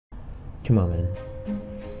Come on, man.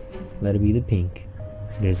 Let it be the pink.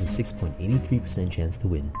 There's a 6.83% chance to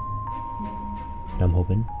win. I'm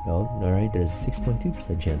hoping. Oh, alright, there's a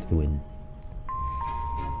 6.2% chance to win.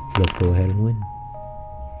 Let's go ahead and win.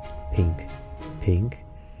 Pink. Pink.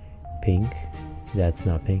 Pink. That's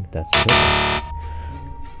not pink, that's purple.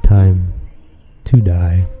 Time to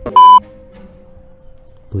die.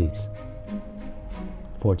 Please.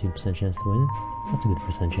 14% chance to win. That's a good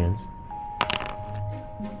percent chance.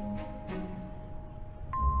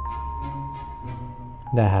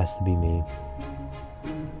 That has to be me.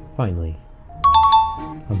 Finally.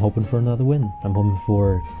 I'm hoping for another win. I'm hoping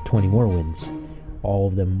for 20 more wins. All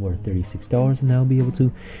of them were $36 and I'll be able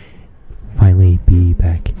to finally be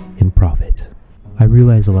back in profit. I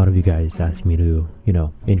realize a lot of you guys ask me to,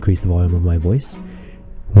 increase the volume of my voice.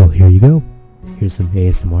 Well, here you go. Here's some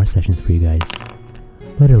ASMR sessions for you guys.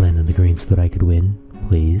 Let it land on the green so that I could win,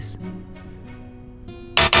 please.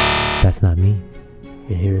 That's not me.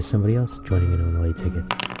 And here's somebody else joining in on a late ticket.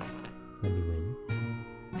 Let me win.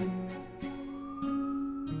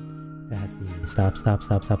 That has to be me. Stop.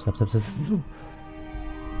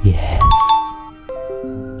 Yes.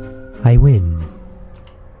 I win.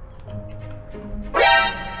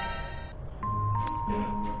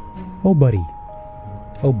 Oh buddy,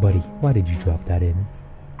 why did you drop that in?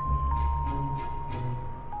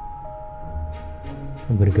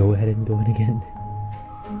 I'm gonna go ahead and go in again.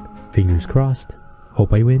 Fingers crossed.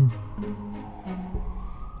 Hope I win.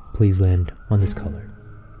 Please land on this color.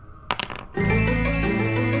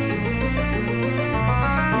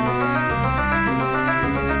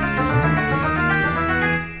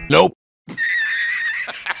 Nope.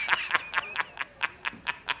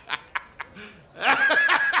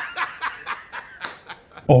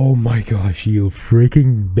 Oh my gosh, you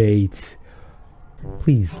freaking bait.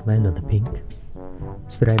 Please land on the pink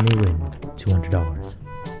so that I may win $200.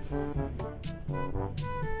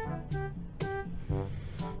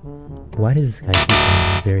 Why does this guy keep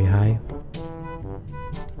going very high?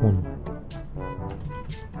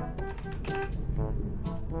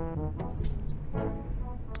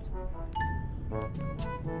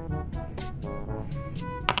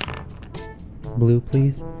 Blue,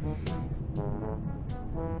 please.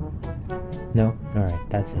 No? Alright,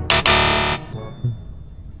 that's it.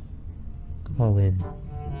 All in.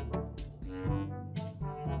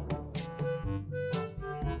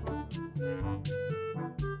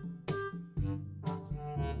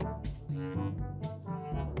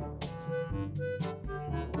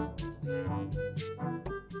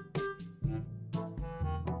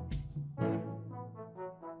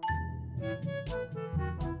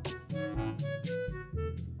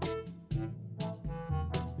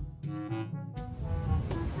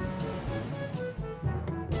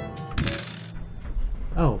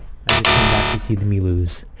 Oh, I just came back to see me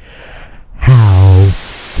lose. How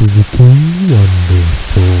freaking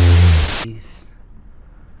wonderful. Please.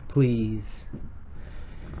 Please.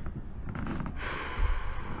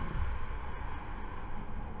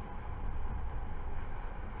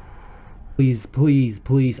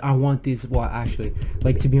 Please. I want this. Well, actually,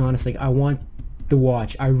 to be honest, I want the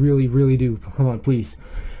watch. I really do. Come on, please.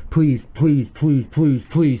 Please,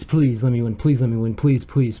 let me win. Please, let me win.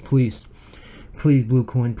 Please. Please, blue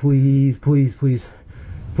coin. Please. Please,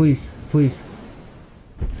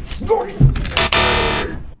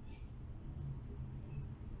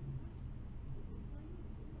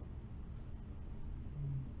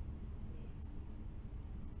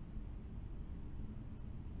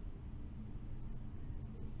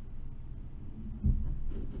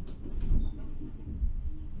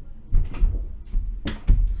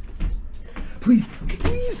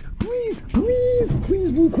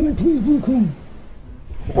 blue coin. Please, blue coin.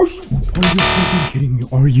 Are you freaking kidding me?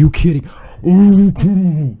 Are you kidding?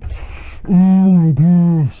 Oh my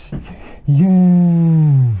gosh.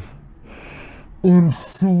 Yeah. I'm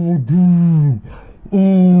so dead.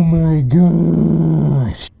 Oh my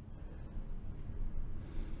gosh.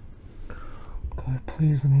 God,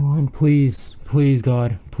 please let me win. Please,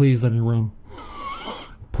 God. Please let me win.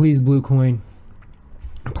 Please, blue coin.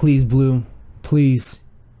 Please, blue. Please,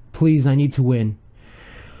 I need to win.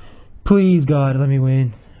 Please, God, let me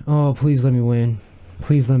win. Oh, please let me win.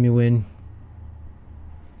 Please let me win.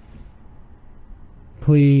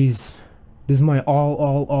 Please. This is my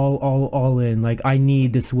all in. I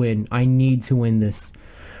need this win. I need to win this.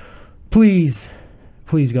 Please.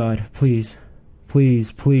 Please, God. Please.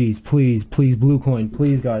 Please, blue coin.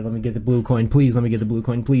 Please, God, let me get the blue coin. Please, let me get the blue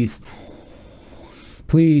coin. Please,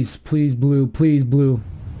 blue. Please, blue.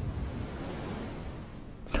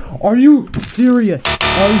 Are you serious?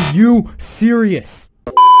 Are you serious?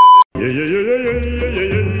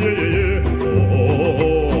 Yeah.